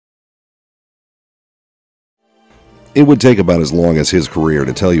It would take about as long as his career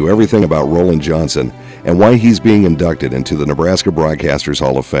to tell you everything about Rolland Johnson and why he's being inducted into the Nebraska Broadcasters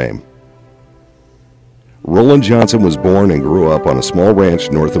Hall of Fame. Rolland Johnson was born and grew up on a small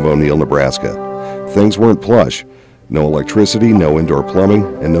ranch north of O'Neill, Nebraska. Things weren't plush. No electricity, no indoor plumbing,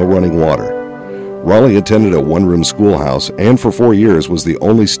 and no running water. Rollie attended a one-room schoolhouse and for 4 years was the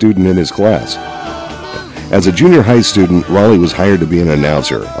only student in his class. As a junior high student, Rollie was hired to be an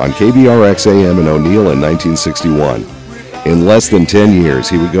announcer on KBRX-AM in O'Neill in 1961. In less than 10 years,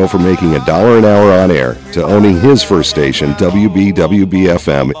 he would go from making $1 an hour on air to owning his first station,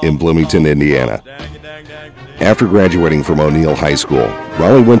 WBWB-FM, in Bloomington, Indiana. After graduating from O'Neill High School,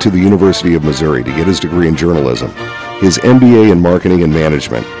 Rollie went to the University of Missouri to get his degree in journalism, his MBA in marketing and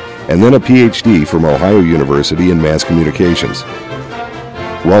management, and then a Ph.D. from Ohio University in mass communications.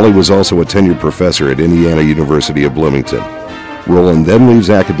 Rollie was also a tenured professor at Indiana University of Bloomington. Rolland then leaves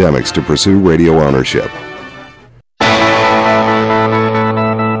academics to pursue radio ownership.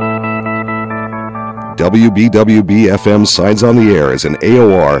 WBWB-FM signs on the air as an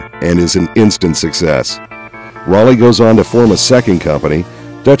AOR and is an instant success. Rollie goes on to form a second company,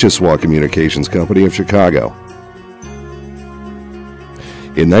 Duchossois Communications Company of Chicago.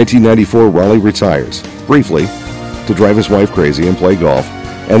 In 1994, Rollie retires, briefly, to drive his wife crazy and play golf,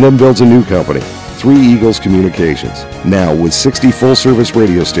 and then builds a new company, Three Eagles Communications, now with 60 full-service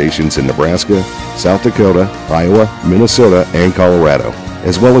radio stations in Nebraska, South Dakota, Iowa, Minnesota, and Colorado,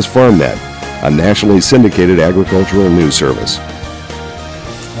 as well as FarmNet, a nationally syndicated agricultural news service.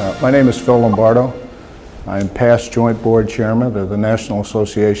 My name is Phil Lombardo. I'm past joint board chairman of the National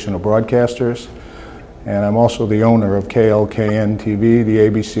Association of Broadcasters, and I'm also the owner of KLKN-TV, the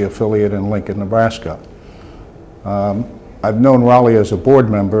ABC affiliate in Lincoln, Nebraska. I've known Rollie as a board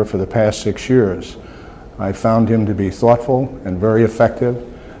member for the past 6 years. I found him to be thoughtful and very effective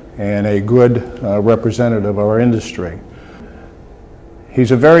and a good representative of our industry. He's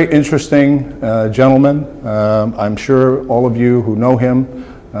a very interesting gentleman. I'm sure all of you who know him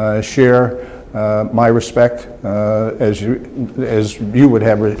share my respect as you would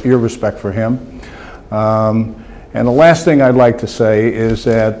have your respect for him. And the last thing I'd like to say is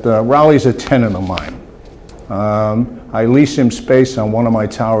that Rollie's a tenant of mine. I lease him space on one of my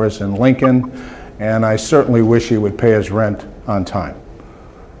towers in Lincoln, and I certainly wish he would pay his rent on time.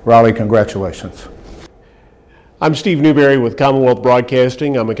 Rollie, congratulations. I'm Steve Newberry with Commonwealth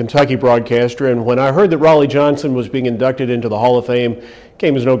Broadcasting. I'm a Kentucky broadcaster, and when I heard that Rollie Johnson was being inducted into the Hall of Fame, it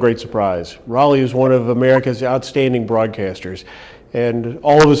came as no great surprise. Rollie is one of America's outstanding broadcasters, and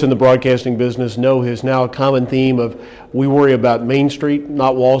all of us in the broadcasting business know his now common theme of we worry about Main Street,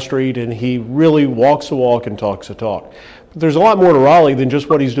 not Wall Street, and he really walks the walk and talks the talk. But there's a lot more to Rollie than just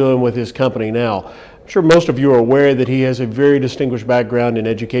what he's doing with his company now. I'm sure most of you are aware that he has a very distinguished background in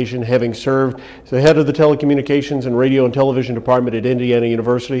education, having served as the head of the Telecommunications and Radio and Television Department at Indiana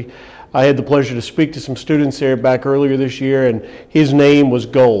University. I had the pleasure to speak to some students there back earlier this year, and his name was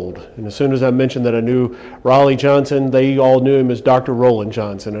gold. And as soon as I mentioned that I knew Rollie Johnson, they all knew him as Dr. Rolland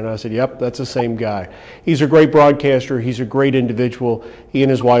Johnson. And I said, yep, that's the same guy. He's a great broadcaster. He's a great individual. He and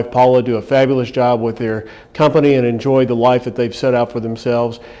his wife, Paula, do a fabulous job with their company and enjoy the life that they've set out for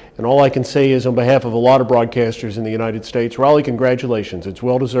themselves. And all I can say is on behalf of a lot of broadcasters in the United States, Rollie, congratulations. It's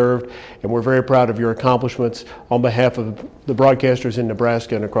well-deserved, and we're very proud of your accomplishments on behalf of the broadcasters in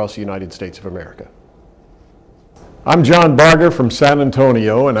Nebraska and across the United States of America. I'm John Barger from San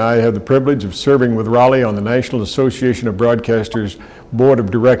Antonio, and I have the privilege of serving with Rollie on the National Association of Broadcasters Board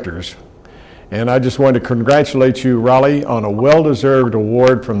of Directors. And I just want to congratulate you, Rollie, on a well-deserved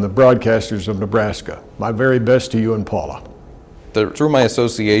award from the broadcasters of Nebraska. My very best to you and Paula. Through my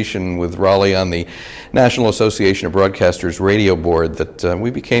association with Rollie on the National Association of Broadcasters Radio Board, that we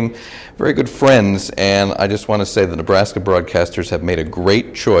became very good friends, and I just want to say the Nebraska broadcasters have made a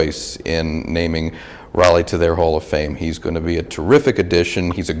great choice in naming Rollie to their Hall of Fame. He's going to be a terrific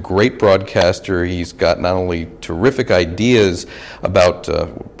addition. He's a great broadcaster. He's got not only terrific ideas about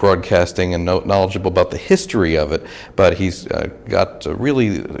broadcasting and knowledgeable about the history of it, but he's got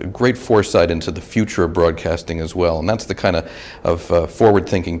really great foresight into the future of broadcasting as well. And that's the kind of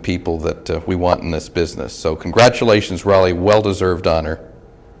forward-thinking people that we want in this business. So congratulations, Rollie. Well-deserved honor.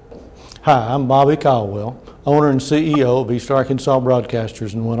 Hi, I'm Bobby Caldwell, owner and CEO of East Arkansas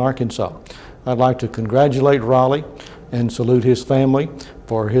Broadcasters in Wynne, Arkansas. I'd like to congratulate Rollie and salute his family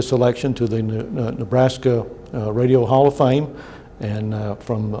for his selection to the Nebraska Radio Hall of Fame. And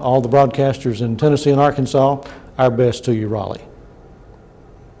from all the broadcasters in Tennessee and Arkansas, our best to you, Rollie.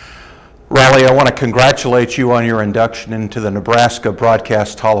 Rollie, I want to congratulate you on your induction into the Nebraska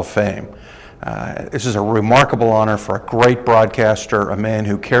Broadcast Hall of Fame. This is a remarkable honor for a great broadcaster, a man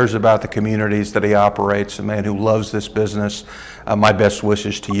who cares about the communities that he operates, a man who loves this business. My best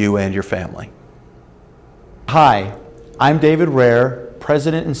wishes to you and your family. Hi, I'm David Rare,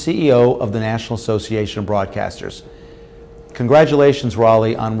 President and CEO of the National Association of Broadcasters. Congratulations,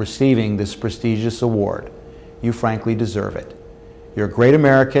 Rollie, on receiving this prestigious award. You frankly deserve it. You're a great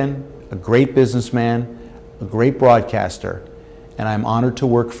American, a great businessman, a great broadcaster, and I'm honored to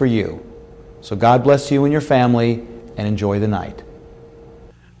work for you. So God bless you and your family, and enjoy the night.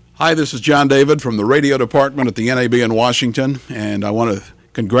 Hi, this is John David from the radio department at the NAB in Washington, and I want to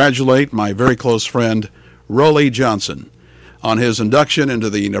congratulate my very close friend, Rollie Johnson, on his induction into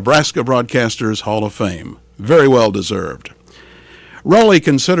the Nebraska Broadcasters Hall of Fame. Very well deserved. Rollie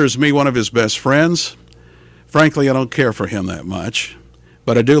considers me one of his best friends. Frankly, I don't care for him that much,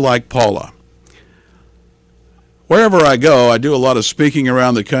 but I do like Paula. Wherever I go, I do a lot of speaking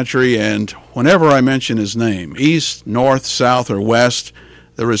around the country, and whenever I mention his name, east, north, south, or west,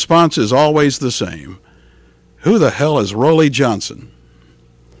 the response is always the same. Who the hell is Rollie Johnson?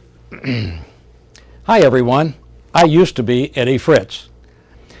 Hi, everyone. I used to be Eddie Fritz.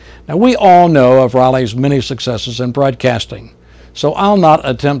 Now, we all know of Rollie's many successes in broadcasting, so I'll not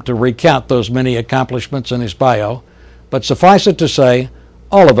attempt to recount those many accomplishments in his bio, but suffice it to say,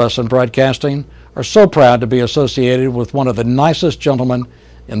 all of us in broadcasting are so proud to be associated with one of the nicest gentlemen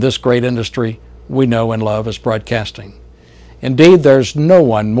in this great industry we know and love as broadcasting. Indeed, there's no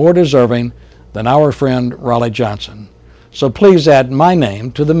one more deserving than our friend Rollie Johnson. So please add my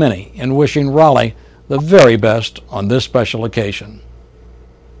name to the many in wishing Rollie the very best on this special occasion.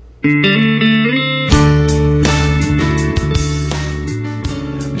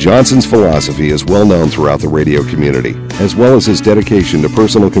 Johnson's philosophy is well known throughout the radio community, as well as his dedication to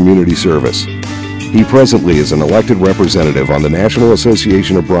personal community service. He presently is an elected representative on the National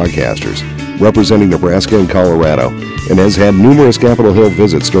Association of Broadcasters, representing Nebraska and Colorado, and has had numerous Capitol Hill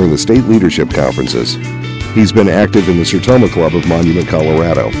visits during the state leadership conferences. He's been active in the Sertoma Club of Monument,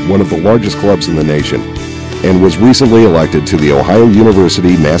 Colorado, one of the largest clubs in the nation, and was recently elected to the Ohio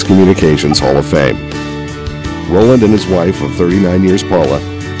University Mass Communications Hall of Fame. Rolland and his wife of 39 years, Paula,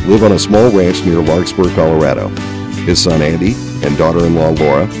 live on a small ranch near Larkspur, Colorado. His son Andy and daughter-in-law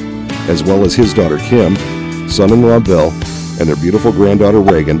Laura, as well as his daughter Kim, son-in-law Bill, and their beautiful granddaughter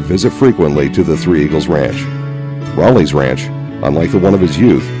Reagan visit frequently to the Three Eagles Ranch. Rollie's ranch, unlike the one of his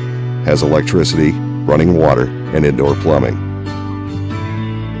youth, has electricity, running water, and indoor plumbing.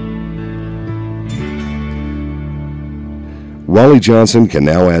 Rollie Johnson can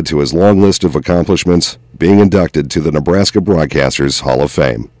now add to his long list of accomplishments being inducted to the Nebraska Broadcasters Hall of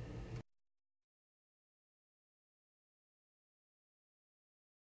Fame.